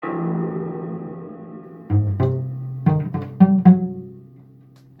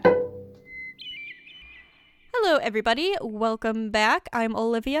everybody. Welcome back. I'm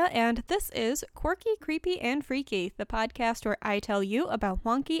Olivia, and this is Quirky, Creepy, and Freaky, the podcast where I tell you about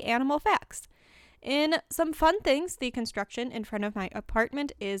wonky animal facts. In some fun things, the construction in front of my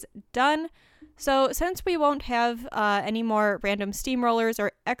apartment is done. So since we won't have any more random steamrollers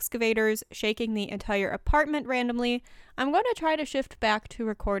or excavators shaking the entire apartment randomly, I'm going to try to shift back to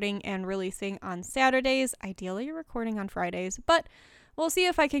recording and releasing on Saturdays, ideally recording on Fridays, but we'll see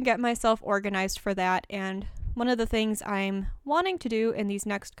if I can get myself organized for that. And one of the things I'm wanting to do in these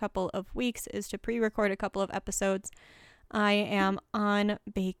next couple of weeks is to pre-record a couple of episodes. I am on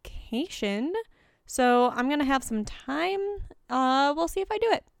vacation, so I'm going to have some time. We'll see if I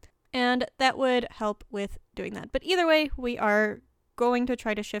do it. And that would help with doing that. But either way, we are going to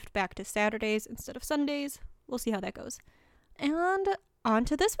try to shift back to Saturdays instead of Sundays. We'll see how that goes. And on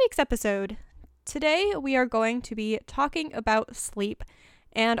to this week's episode. Today, we are going to be talking about sleep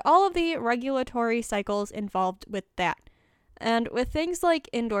and all of the regulatory cycles involved with that. And with things like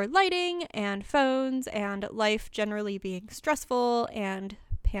indoor lighting and phones and life generally being stressful and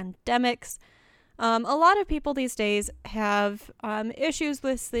pandemics, a lot of people these days have issues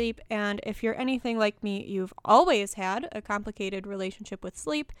with sleep, and if you're anything like me, you've always had a complicated relationship with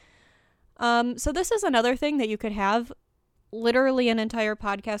sleep. So this is another thing that you could have literally an entire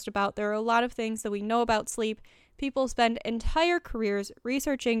podcast about. There are a lot of things that we know about sleep. People spend entire careers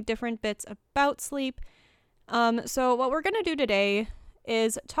researching different bits about sleep. So what we're going to do today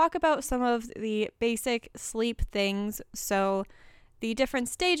is talk about some of the basic sleep things. So the different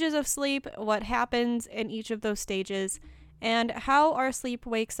stages of sleep, what happens in each of those stages, and how our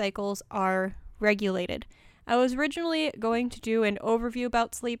sleep-wake cycles are regulated. I was originally going to do an overview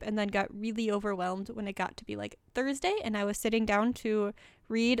about sleep and then got really overwhelmed when it got to be like Thursday, and I was sitting down to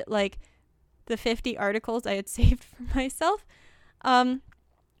read like the 50 articles I had saved for myself. So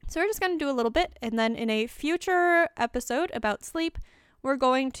we're just going to do a little bit, and then in a future episode about sleep, we're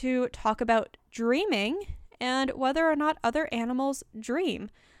going to talk about dreaming and whether or not other animals dream.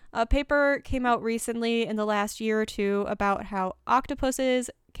 A paper came out recently in the last year or two about how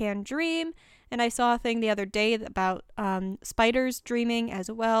octopuses can dream, and I saw a thing the other day about spiders dreaming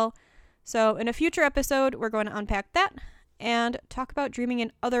as well. So in a future episode, we're going to unpack that and talk about dreaming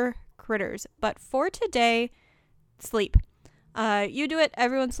in other critters. But for today, sleep. You do it,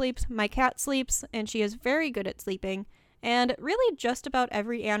 everyone sleeps. My cat sleeps, and she is very good at sleeping. And really just about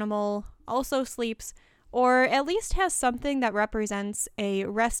every animal also sleeps, or at least has something that represents a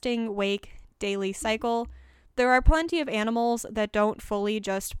resting, wake, daily cycle. There are plenty of animals that don't fully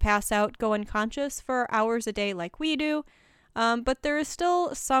just pass out, go unconscious for hours a day like we do, but there is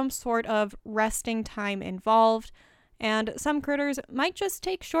still some sort of resting time involved, and some critters might just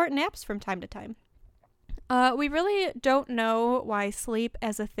take short naps from time to time. We really don't know why sleep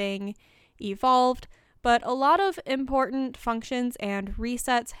as a thing evolved, but a lot of important functions and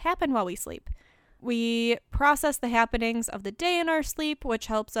resets happen while we sleep. We process the happenings of the day in our sleep, which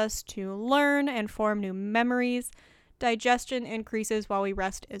helps us to learn and form new memories. Digestion increases while we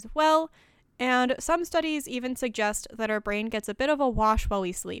rest as well, and some studies even suggest that our brain gets a bit of a wash while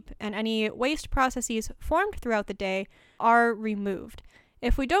we sleep, and any waste processes formed throughout the day are removed.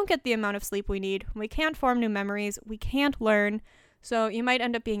 If we don't get the amount of sleep we need, we can't form new memories, we can't learn, so you might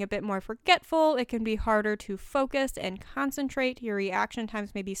end up being a bit more forgetful. It can be harder to focus and concentrate, your reaction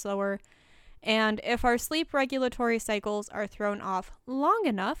times may be slower. And if our sleep regulatory cycles are thrown off long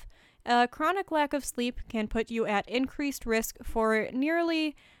enough, a chronic lack of sleep can put you at increased risk for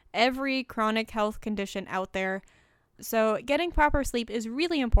nearly every chronic health condition out there. So getting proper sleep is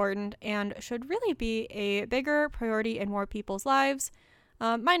really important and should really be a bigger priority in more people's lives,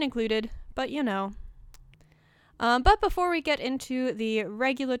 mine included, but you know. But before we get into the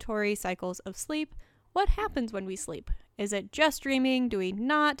regulatory cycles of sleep, what happens when we sleep? Is it just dreaming? Do we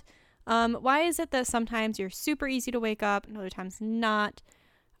not? Why is it that sometimes you're super easy to wake up and other times not?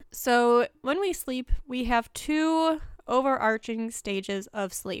 So when we sleep, we have two overarching stages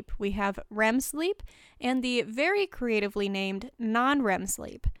of sleep. We have REM sleep and the very creatively named non-REM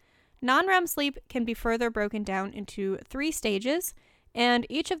sleep. Non-REM sleep can be further broken down into 3 stages, and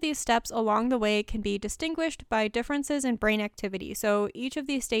each of these steps along the way can be distinguished by differences in brain activity. So each of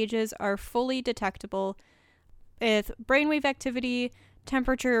these stages are fully detectable with brainwave activity,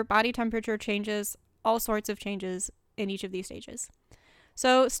 temperature, body temperature changes, all sorts of changes in each of these stages.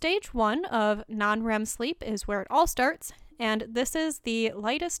 So stage 1 of non-REM sleep is where it all starts, and this is the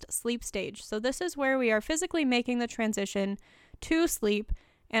lightest sleep stage. So this is where we are physically making the transition to sleep,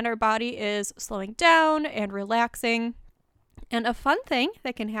 and our body is slowing down and relaxing. And a fun thing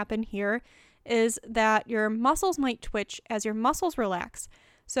that can happen here is that your muscles might twitch as your muscles relax.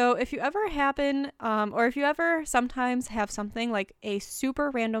 So if you ever or if you ever sometimes have something like a super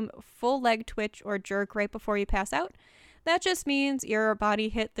random full leg twitch or jerk right before you pass out, that just means your body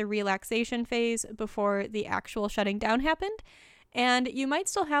hit the relaxation phase before the actual shutting down happened. And you might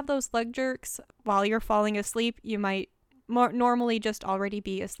still have those leg jerks while you're falling asleep. You might normally just already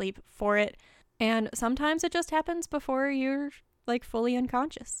be asleep for it. And sometimes it just happens before you're like fully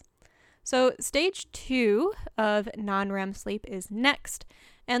unconscious. So stage 2 of non-REM sleep is next.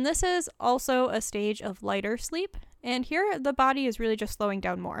 And this is also a stage of lighter sleep. And here the body is really just slowing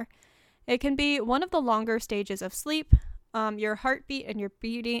down more. It can be one of the longer stages of sleep. Your heartbeat and your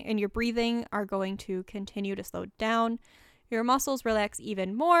breathing are going to continue to slow down. Your muscles relax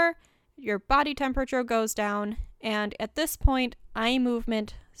even more. Your body temperature goes down. And at this point, eye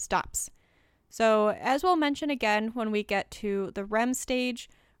movement stops. So as we'll mention again when we get to the REM stage,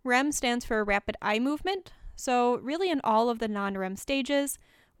 REM stands for rapid eye movement. So really in all of the non-REM stages,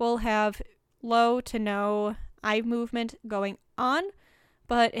 we'll have low to no eye movement going on.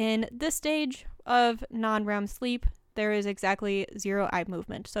 But in this stage of non-REM sleep, there is exactly zero eye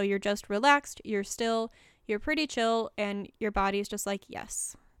movement. So you're just relaxed, you're still, you're pretty chill, and your body's just like,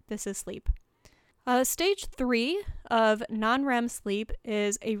 yes, this is sleep. Stage 3 of non-REM sleep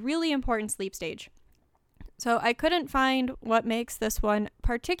is a really important sleep stage. So I couldn't find what makes this one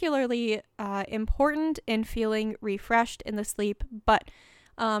particularly important in feeling refreshed in the sleep, but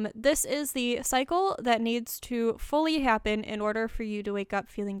this is the cycle that needs to fully happen in order for you to wake up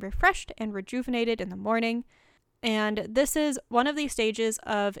feeling refreshed and rejuvenated in the morning. And this is one of the stages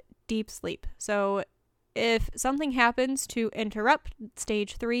of deep sleep. So if something happens to interrupt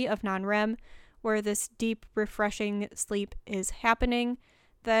stage 3 of non-REM, where this deep, refreshing sleep is happening,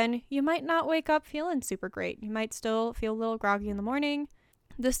 then you might not wake up feeling super great. You might still feel a little groggy in the morning.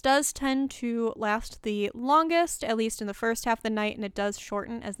 This does tend to last the longest, at least in the first half of the night, and it does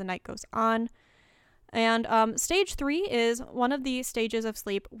shorten as the night goes on. And stage 3 is one of the stages of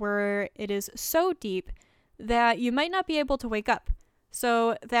sleep where it is so deep that you might not be able to wake up.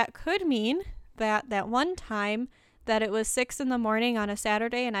 So that could mean that one time that it was 6 in the morning on a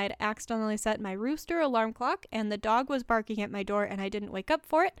Saturday and I had accidentally set my rooster alarm clock and the dog was barking at my door and I didn't wake up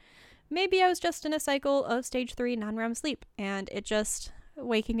for it. Maybe I was just in a cycle of stage 3 non-REM sleep and it just,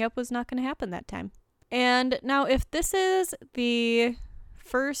 waking up was not going to happen that time. And now if this is the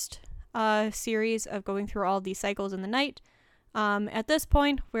first series of going through all these cycles in the night, at this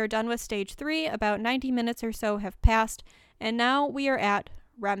point we're done with stage 3, about 90 minutes or so have passed, and now we are at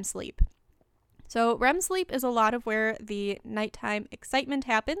REM sleep. So REM sleep is a lot of where the nighttime excitement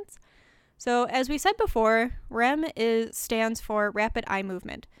happens. So as we said before, REM stands for rapid eye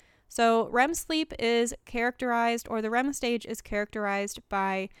movement. So REM sleep is characterized, or the REM stage is characterized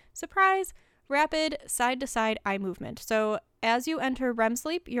by, surprise, rapid side-to-side eye movement. So as you enter REM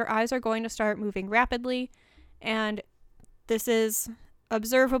sleep, your eyes are going to start moving rapidly, and this is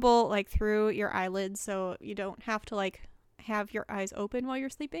observable like through your eyelids, so you don't have to have your eyes open while you're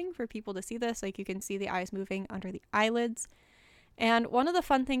sleeping for people to see this. Like you can see the eyes moving under the eyelids. And one of the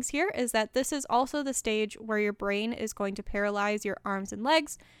fun things here is that this is also the stage where your brain is going to paralyze your arms and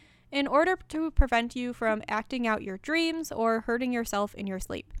legs in order to prevent you from acting out your dreams or hurting yourself in your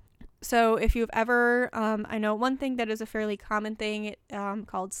sleep. So if you've ever, I know one thing that is a fairly common thing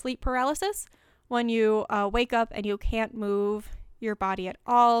called sleep paralysis, when you wake up and you can't move your body at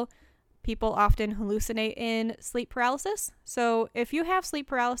all. People often hallucinate in sleep paralysis. So if you have sleep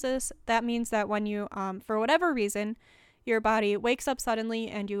paralysis, that means that when you, for whatever reason, your body wakes up suddenly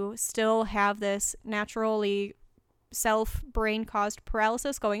and you still have this naturally brain-caused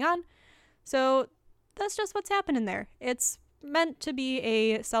paralysis going on. So that's just what's happening there. It's meant to be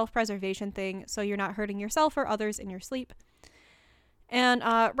a self-preservation thing, so you're not hurting yourself or others in your sleep. And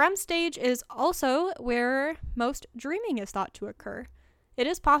REM stage is also where most dreaming is thought to occur. It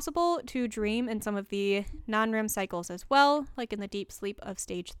is possible to dream in some of the non-REM cycles as well, like in the deep sleep of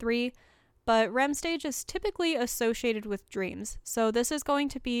stage 3, but REM stage is typically associated with dreams. So this is going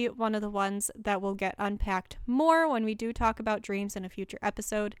to be one of the ones that will get unpacked more when we do talk about dreams in a future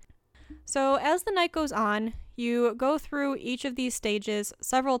episode. So as the night goes on, you go through each of these stages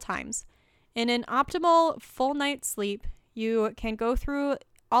several times. In an optimal full night's sleep, you can go through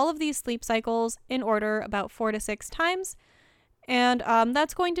all of these sleep cycles in order about 4 to 6 times. And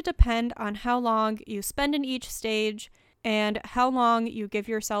that's going to depend on how long you spend in each stage and how long you give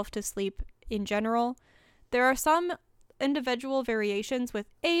yourself to sleep in general. There are some individual variations with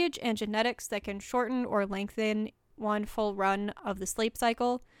age and genetics that can shorten or lengthen one full run of the sleep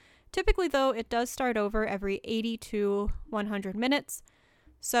cycle. Typically, though, it does start over every 80 to 100 minutes.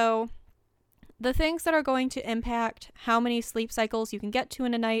 So The things that are going to impact how many sleep cycles you can get to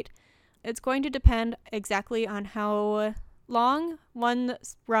in a night, it's going to depend exactly on how long one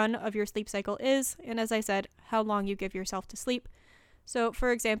run of your sleep cycle is, and as I said, how long you give yourself to sleep. So,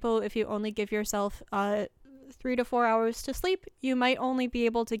 for example, if you only give yourself 3 to 4 hours to sleep, you might only be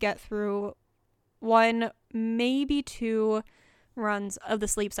able to get through 1, maybe 2 runs of the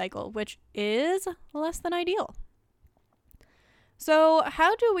sleep cycle, which is less than ideal. So,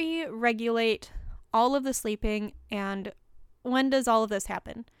 how do we regulate all of the sleeping, and when does all of this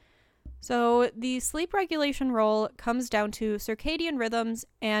happen? So the sleep regulation role comes down to circadian rhythms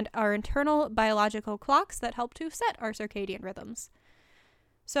and our internal biological clocks that help to set our circadian rhythms.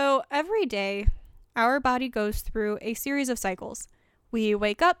 So every day, our body goes through a series of cycles. We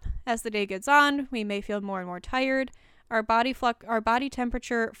wake up. As the day gets on, we may feel more and more tired. Our body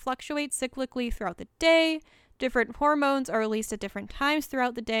temperature fluctuates cyclically throughout the day. Different hormones are released at different times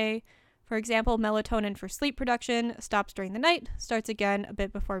throughout the day. For example, melatonin for sleep production stops during the night, starts again a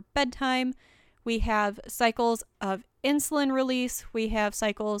bit before bedtime. We have cycles of insulin release. We have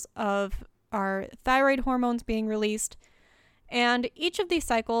cycles of our thyroid hormones being released. And each of these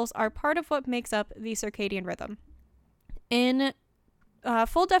cycles are part of what makes up the circadian rhythm. In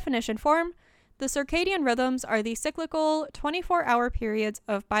full definition form, the circadian rhythms are the cyclical 24-hour periods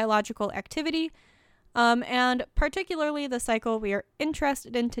of biological activity, and particularly the cycle we are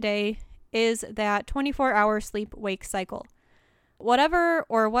interested in today is that 24-hour sleep-wake cycle. Whatever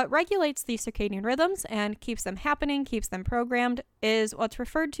or what regulates the circadian rhythms and keeps them happening, keeps them programmed, is what's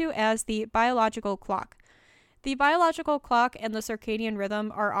referred to as the biological clock. The biological clock and the circadian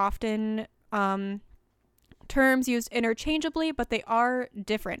rhythm are often terms used interchangeably, but they are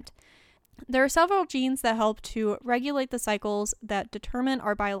different. There are several genes that help to regulate the cycles that determine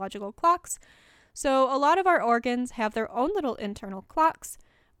our biological clocks. So a lot of our organs have their own little internal clocks,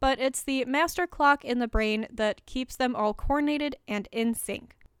 but it's the master clock in the brain that keeps them all coordinated and in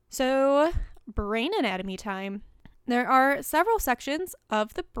sync. So, brain anatomy time. There are several sections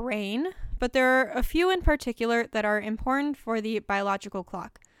of the brain, but there are a few in particular that are important for the biological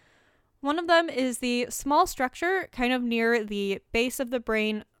clock. One of them is the small structure kind of near the base of the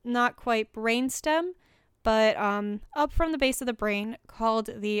brain, not quite brainstem, but up from the base of the brain,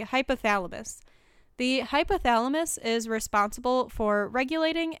 called the hypothalamus. The hypothalamus is responsible for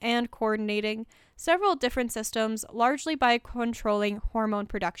regulating and coordinating several different systems, largely by controlling hormone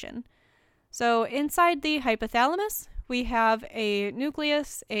production. So inside the hypothalamus, we have a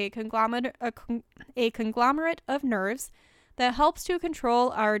nucleus, a conglomerate of nerves that helps to control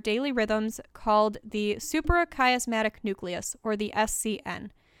our daily rhythms, called the suprachiasmatic nucleus, or the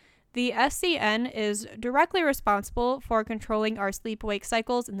SCN. The SCN is directly responsible for controlling our sleep-wake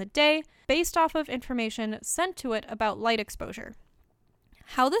cycles in the day based off of information sent to it about light exposure.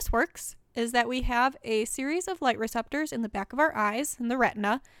 How this works is that we have a series of light receptors in the back of our eyes, in the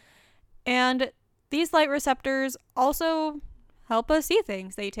retina, and these light receptors also help us see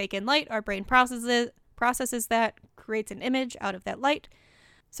things. They take in light, our brain processes that, creates an image out of that light.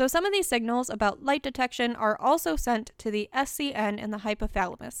 So some of these signals about light detection are also sent to the SCN in the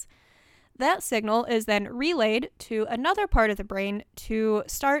hypothalamus. That signal is then relayed to another part of the brain to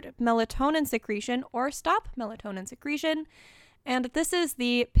start melatonin secretion or stop melatonin secretion, and this is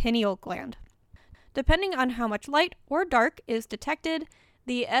the pineal gland. Depending on how much light or dark is detected,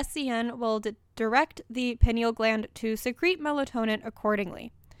 the SCN will direct the pineal gland to secrete melatonin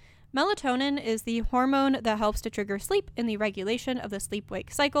accordingly. Melatonin is the hormone that helps to trigger sleep in the regulation of the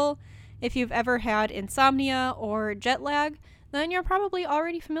sleep-wake cycle. If you've ever had insomnia or jet lag, then you're probably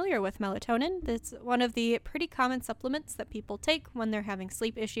already familiar with melatonin. It's one of the pretty common supplements that people take when they're having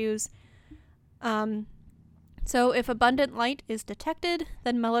sleep issues. So if abundant light is detected,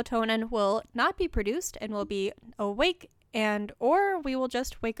 then melatonin will not be produced and will be awake, or we will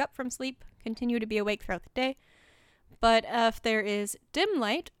just wake up from sleep, continue to be awake throughout the day. But if there is dim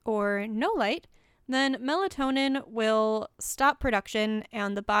light or no light, then melatonin will stop production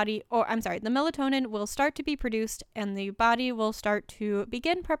and the melatonin will start to be produced and the body will start to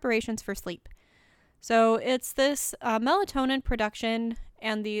begin preparations for sleep. So it's this melatonin production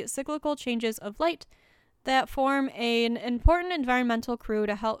and the cyclical changes of light that form an important environmental cue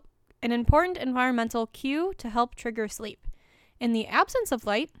to help trigger sleep. In the absence of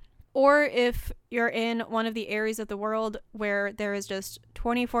light, or if you're in one of the areas of the world where there is just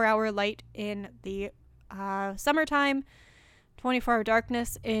 24-hour light in the summertime, 24-hour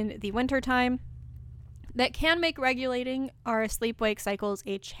darkness in the wintertime, that can make regulating our sleep-wake cycles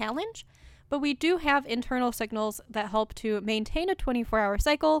a challenge, but we do have internal signals that help to maintain a 24-hour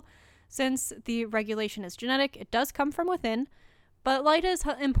cycle. Since the regulation is genetic, it does come from within, but light is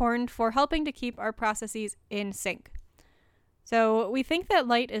important for helping to keep our processes in sync. So we think that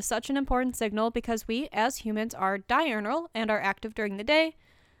light is such an important signal because we, as humans, are diurnal and are active during the day.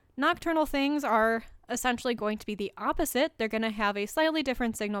 Nocturnal things are essentially going to be the opposite. They're going to have a slightly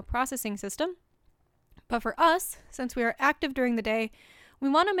different signal processing system. But for us, since we are active during the day, we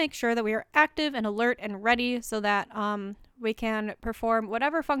want to make sure that we are active and alert and ready so that we can perform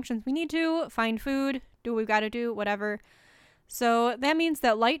whatever functions we need to, find food, do what we've got to do, whatever. So that means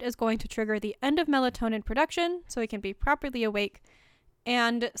that light is going to trigger the end of melatonin production so we can be properly awake.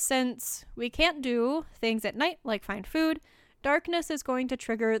 And since we can't do things at night like find food, darkness is going to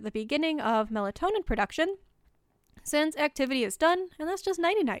trigger the beginning of melatonin production since activity is done, and that's just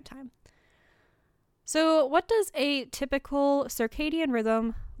nighty-night time. So what does a typical circadian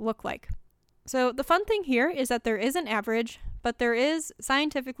rhythm look like? So the fun thing here is that there is an average, but there is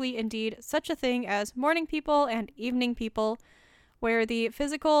scientifically indeed such a thing as morning people and evening people, where the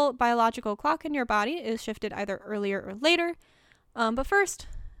physical biological clock in your body is shifted either earlier or later. But first,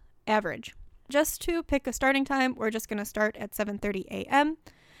 average. Just to pick a starting time, we're just going to start at 7:30 a.m.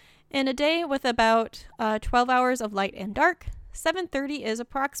 In a day with about 12 hours of light and dark, 7:30 is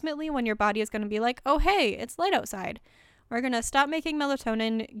approximately when your body is going to be like, oh hey, it's light outside. We're going to stop making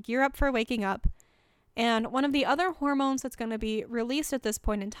melatonin, gear up for waking up. And one of the other hormones that's going to be released at this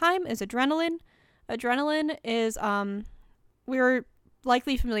point in time is adrenaline. Adrenaline is, we're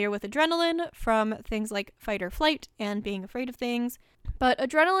likely familiar with adrenaline from things like fight or flight and being afraid of things. But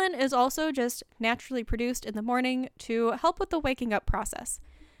adrenaline is also just naturally produced in the morning to help with the waking up process.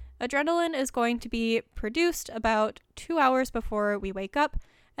 Adrenaline is going to be produced about 2 hours before we wake up,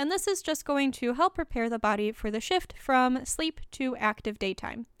 and this is just going to help prepare the body for the shift from sleep to active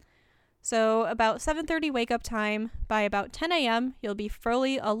daytime. So about 7:30 wake up time, by about 10 a.m., you'll be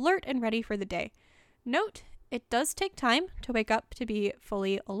fully alert and ready for the day. Note, it does take time to wake up to be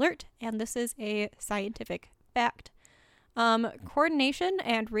fully alert, and this is a scientific fact. Coordination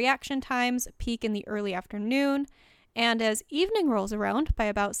and reaction times peak in the early afternoon, and as evening rolls around, by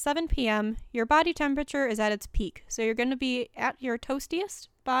about 7 p.m., your body temperature is at its peak, so you're going to be at your toastiest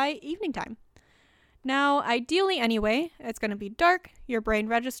by evening time. Now, ideally anyway, it's going to be dark, your brain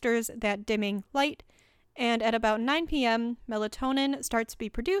registers that dimming light, and at about 9 p.m., melatonin starts to be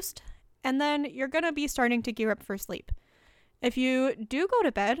produced, and then you're going to be starting to gear up for sleep. If you do go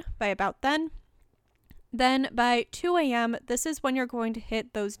to bed by about then by 2 a.m., this is when you're going to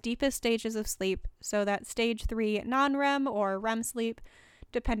hit those deepest stages of sleep, so that stage 3 non-REM or REM sleep,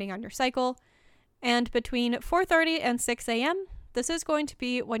 depending on your cycle. And between 4:30 and 6 a.m., this is going to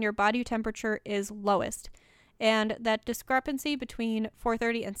be when your body temperature is lowest. And that discrepancy between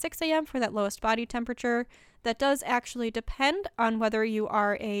 4:30 and 6 a.m. for that lowest body temperature, that does actually depend on whether you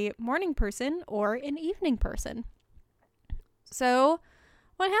are a morning person or an evening person. So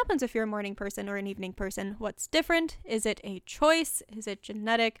what happens if you're a morning person or an evening person? What's different? Is it a choice? Is it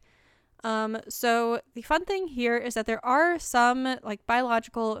genetic? So the fun thing here is that there are some like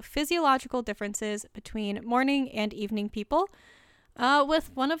biological, physiological differences between morning and evening people, with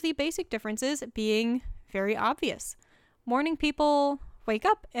one of the basic differences being very obvious. Morning people wake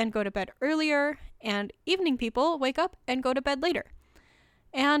up and go to bed earlier, and evening people wake up and go to bed later.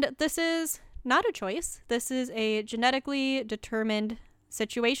 And this is not a choice. This is a genetically determined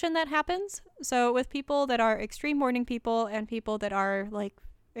situation that happens. So with people that are extreme morning people and people that are like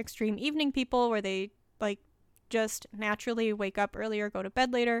extreme evening people, where they like just naturally wake up earlier, go to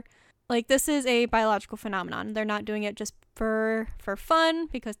bed later, like this is a biological phenomenon. They're not doing it just for fun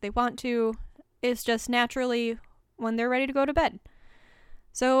because they want to. It's just naturally when they're ready to go to bed.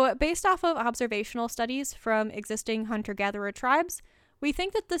 So based off of observational studies from existing hunter-gatherer tribes, we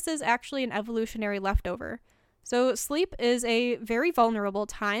think that this is actually an evolutionary leftover. So sleep is a very vulnerable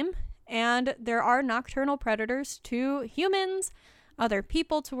time, and there are nocturnal predators to humans, other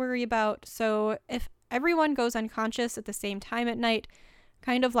people to worry about. So if everyone goes unconscious at the same time at night,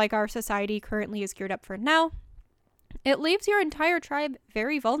 kind of like our society currently is geared up for now, it leaves your entire tribe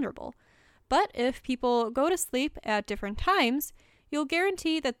very vulnerable. But if people go to sleep at different times, you'll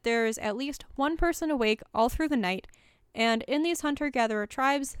guarantee that there's at least one person awake all through the night, and in these hunter-gatherer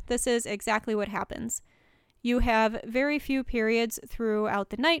tribes, this is exactly what happens. You have very few periods throughout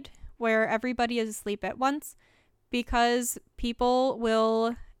the night where everybody is asleep at once, because people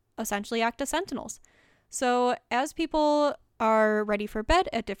will essentially act as sentinels. So as people are ready for bed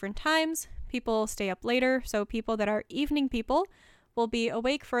at different times, people stay up later, so people that are evening people will be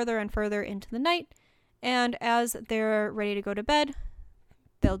awake further and further into the night, and as they're ready to go to bed,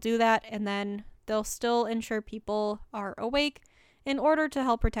 they'll do that, and then they'll still ensure people are awake in order to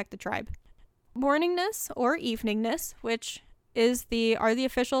help protect the tribe. Morningness or eveningness, which are the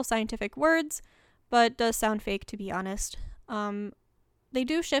official scientific words, but does sound fake, to be honest. They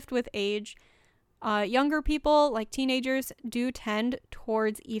do shift with age. Younger people, like teenagers, do tend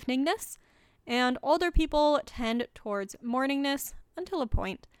towards eveningness, and older people tend towards morningness until a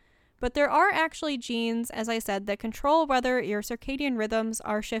point. But there are actually genes, as I said, that control whether your circadian rhythms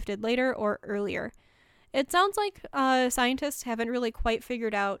are shifted later or earlier. It sounds like scientists haven't really quite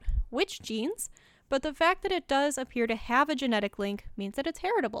figured out which genes, but the fact that it does appear to have a genetic link means that it's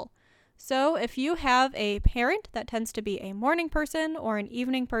heritable. So if you have a parent that tends to be a morning person or an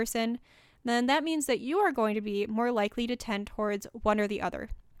evening person, then that means that you are going to be more likely to tend towards one or the other.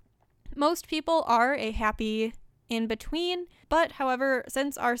 Most people are a happy in between, but however,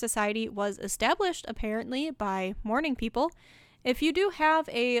 since our society was established apparently by morning people, if you do have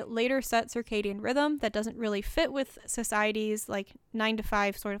a later set circadian rhythm that doesn't really fit with society's like 9 to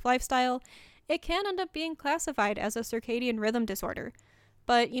 5 sort of lifestyle, it can end up being classified as a circadian rhythm disorder.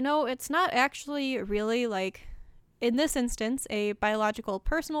 But it's not actually really, like, in this instance, a biological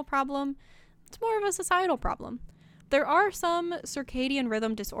personal problem. It's more of a societal problem. There are some circadian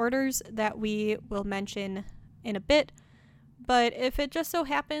rhythm disorders that we will mention in a bit, but if it just so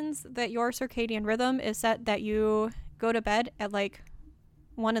happens that your circadian rhythm is set that you go to bed at like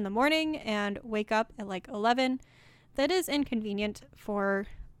 1 in the morning and wake up at like 11, that is inconvenient for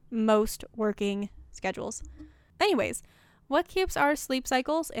most working schedules. Anyways, what keeps our sleep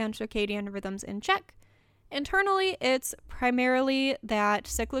cycles and circadian rhythms in check? Internally, it's primarily that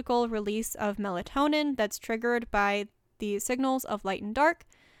cyclical release of melatonin that's triggered by the signals of light and dark,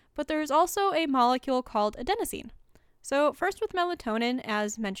 but there's also a molecule called adenosine. So first with melatonin,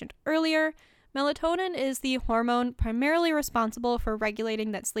 as mentioned earlier, melatonin is the hormone primarily responsible for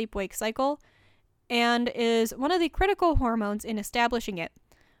regulating that sleep-wake cycle and is one of the critical hormones in establishing it.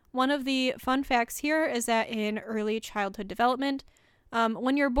 One of the fun facts here is that in early childhood development,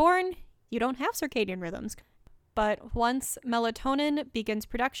 when you're born, you don't have circadian rhythms. But once melatonin begins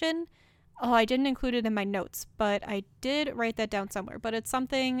production, I didn't include it in my notes, but I did write that down somewhere. But it's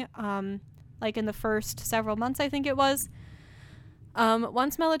something like in the first several months, I think it was.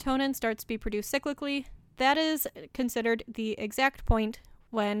 Once melatonin starts to be produced cyclically, that is considered the exact point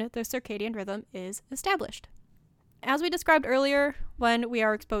when the circadian rhythm is established. As we described earlier, when we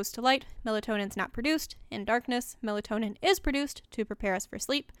are exposed to light, melatonin is not produced. In darkness, melatonin is produced to prepare us for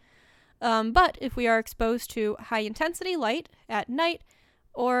sleep. But if we are exposed to high-intensity light at night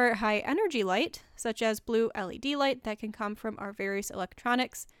or high-energy light, such as blue LED light that can come from our various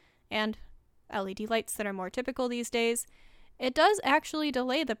electronics and LED lights that are more typical these days, it does actually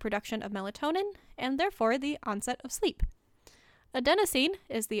delay the production of melatonin and therefore the onset of sleep. Adenosine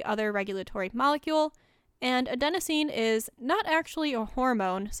is the other regulatory molecule, and adenosine is not actually a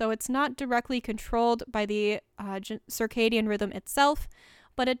hormone, so it's not directly controlled by the circadian rhythm itself,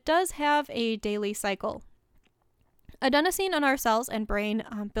 but it does have a daily cycle. Adenosine in our cells and brain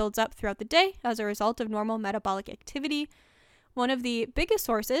builds up throughout the day as a result of normal metabolic activity. One of the biggest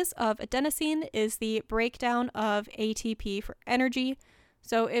sources of adenosine is the breakdown of ATP for energy.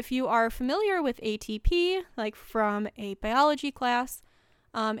 So if you are familiar with ATP, like from a biology class,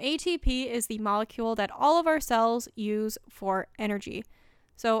 ATP is the molecule that all of our cells use for energy.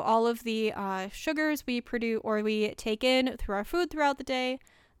 So all of the sugars we produce or we take in through our food throughout the day,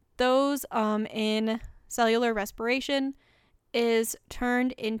 those in cellular respiration is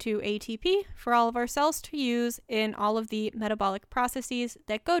turned into ATP for all of our cells to use in all of the metabolic processes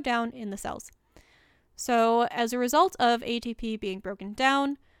that go down in the cells. So as a result of ATP being broken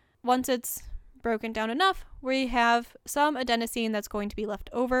down, once it's broken down enough, we have some adenosine that's going to be left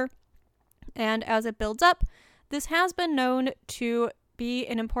over. And as it builds up, this has been known to be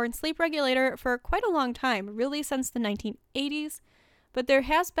an important sleep regulator for quite a long time, really since the 1980s, but there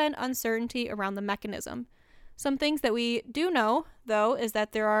has been uncertainty around the mechanism. Some things that we do know, though, is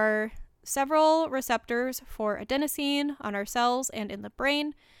that there are several receptors for adenosine on our cells and in the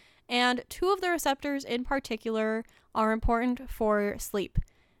brain, and two of the receptors in particular are important for sleep.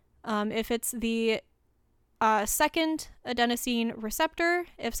 If it's the second adenosine receptor,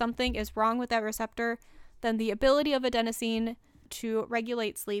 if something is wrong with that receptor, then the ability of adenosine to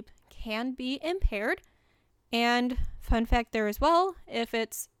regulate sleep can be impaired. And fun fact there as well, if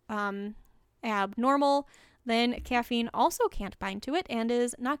it's abnormal, then caffeine also can't bind to it and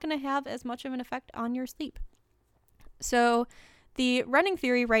is not going to have as much of an effect on your sleep. So the running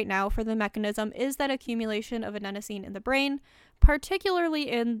theory right now for the mechanism is that accumulation of adenosine in the brain, particularly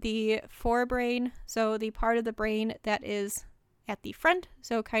in the forebrain, so the part of the brain that is at the front,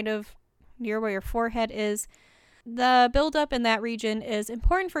 so kind of near where your forehead is. The buildup in that region is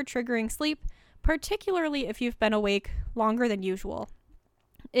important for triggering sleep, particularly if you've been awake longer than usual.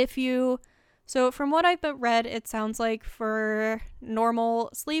 So from what I've read, it sounds like for normal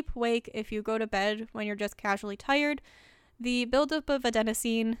sleep-wake, if you go to bed when you're just casually tired, the buildup of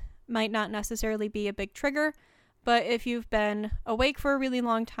adenosine might not necessarily be a big trigger, but if you've been awake for a really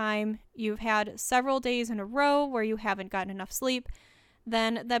long time, you've had several days in a row where you haven't gotten enough sleep,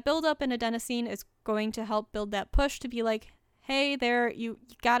 then that buildup in adenosine is going to help build that push to be like, hey there, you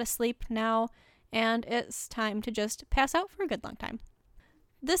gotta sleep now, and it's time to just pass out for a good long time.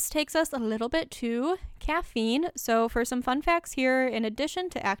 This takes us a little bit to caffeine. So for some fun facts here, in addition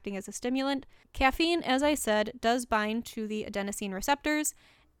to acting as a stimulant, caffeine, as I said, does bind to the adenosine receptors,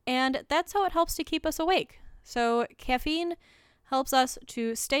 and that's how it helps to keep us awake. So caffeine helps us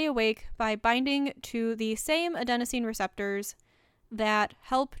to stay awake by binding to the same adenosine receptors that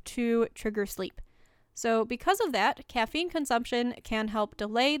help to trigger sleep. So because of that, caffeine consumption can help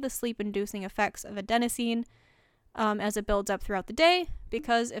delay the sleep-inducing effects of adenosine as it builds up throughout the day,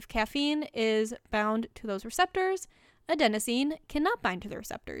 because if caffeine is bound to those receptors, adenosine cannot bind to the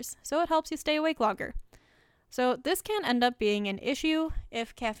receptors, so it helps you stay awake longer. So this can end up being an issue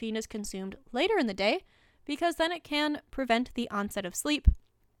if caffeine is consumed later in the day, because then it can prevent the onset of sleep.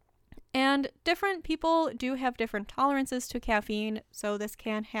 And different people do have different tolerances to caffeine, so this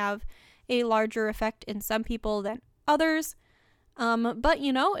can have a larger effect in some people than others. But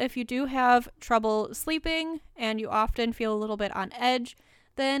if you do have trouble sleeping and you often feel a little bit on edge,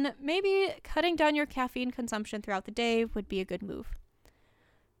 then maybe cutting down your caffeine consumption throughout the day would be a good move.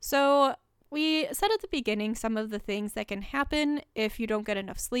 So we said at the beginning some of the things that can happen if you don't get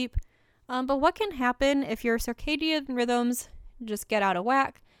enough sleep, but what can happen if your circadian rhythms just get out of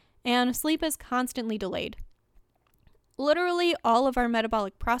whack and sleep is constantly delayed? Literally all of our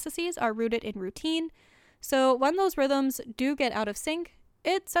metabolic processes are rooted in routine, so when those rhythms do get out of sync,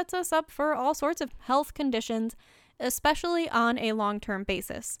 it sets us up for all sorts of health conditions, especially on a long-term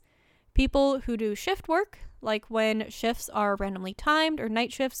basis. People who do shift work, like when shifts are randomly timed or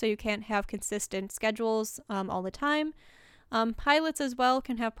night shifts so you can't have consistent schedules all the time. Pilots as well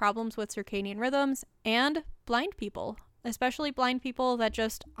can have problems with circadian rhythms, and blind people, especially blind people that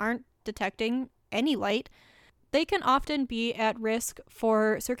just aren't detecting any light. They can often be at risk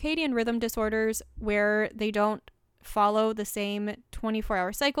for circadian rhythm disorders where they don't follow the same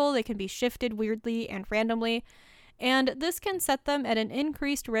 24-hour cycle. They can be shifted weirdly and randomly, and this can set them at an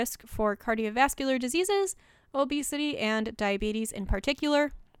increased risk for cardiovascular diseases, obesity, and diabetes in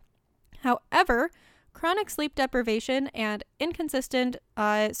particular. However, chronic sleep deprivation and inconsistent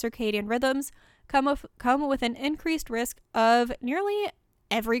circadian rhythms come with an increased risk of nearly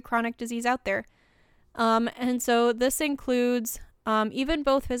every chronic disease out there. And so this includes even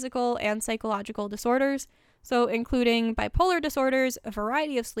both physical and psychological disorders, so including bipolar disorders, a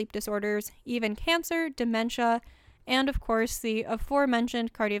variety of sleep disorders, even cancer, dementia, and of course the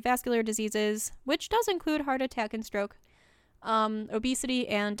aforementioned cardiovascular diseases, which does include heart attack and stroke, obesity,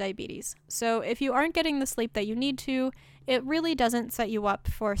 and diabetes. So if you aren't getting the sleep that you need to, it really doesn't set you up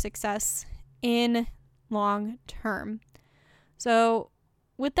for success in long term. So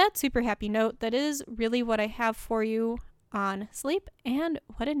with that super happy note, that is really what I have for you on sleep, and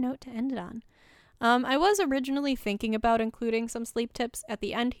what a note to end it on. I was originally thinking about including some sleep tips at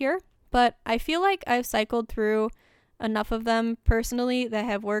the end here, but I feel like I've cycled through enough of them personally that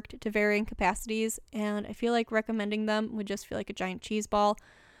have worked to varying capacities, and I feel like recommending them would just feel like a giant cheese ball.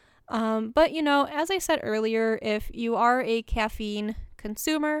 But as I said earlier, if you are a caffeine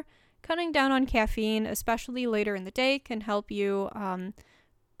consumer, cutting down on caffeine, especially later in the day, can help you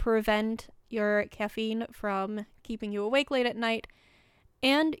prevent your caffeine from keeping you awake late at night.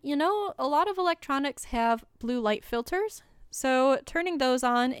 And, a lot of electronics have blue light filters, so turning those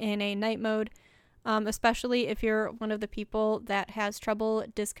on in a night mode, especially if you're one of the people that has trouble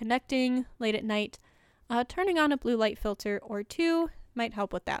disconnecting late at night, turning on a blue light filter or two might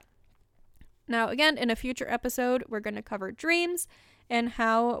help with that. Now, again, in a future episode, we're going to cover dreams and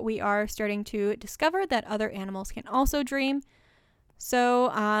how we are starting to discover that other animals can also dream.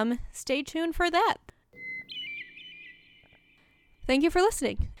 So stay tuned for that. Thank you for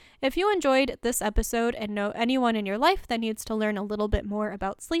listening. If you enjoyed this episode and know anyone in your life that needs to learn a little bit more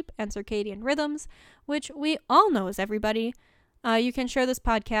about sleep and circadian rhythms, which we all know is everybody, you can share this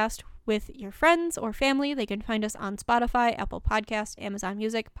podcast with your friends or family. They can find us on Spotify, Apple Podcasts, Amazon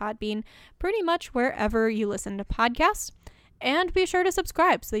Music, Podbean, pretty much wherever you listen to podcasts. And be sure to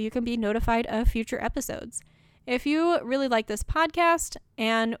subscribe so you can be notified of future episodes. If you really like this podcast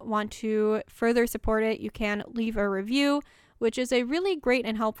and want to further support it, you can leave a review, which is a really great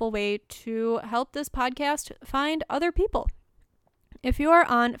and helpful way to help this podcast find other people. If you are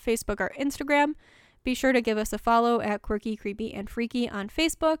on Facebook or Instagram, be sure to give us a follow at Quirky, Creepy, and Freaky on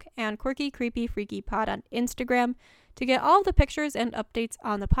Facebook and Quirky, Creepy, Freaky Pod on Instagram to get all the pictures and updates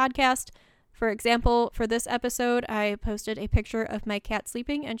on the podcast. For example, for this episode, I posted a picture of my cat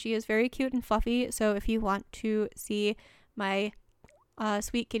sleeping, and she is very cute and fluffy. So if you want to see my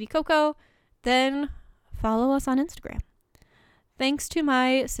sweet kitty Coco, then follow us on Instagram. Thanks to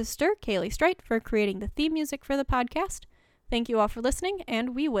my sister, Kaylee Strite, for creating the theme music for the podcast. Thank you all for listening,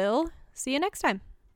 and we will see you next time.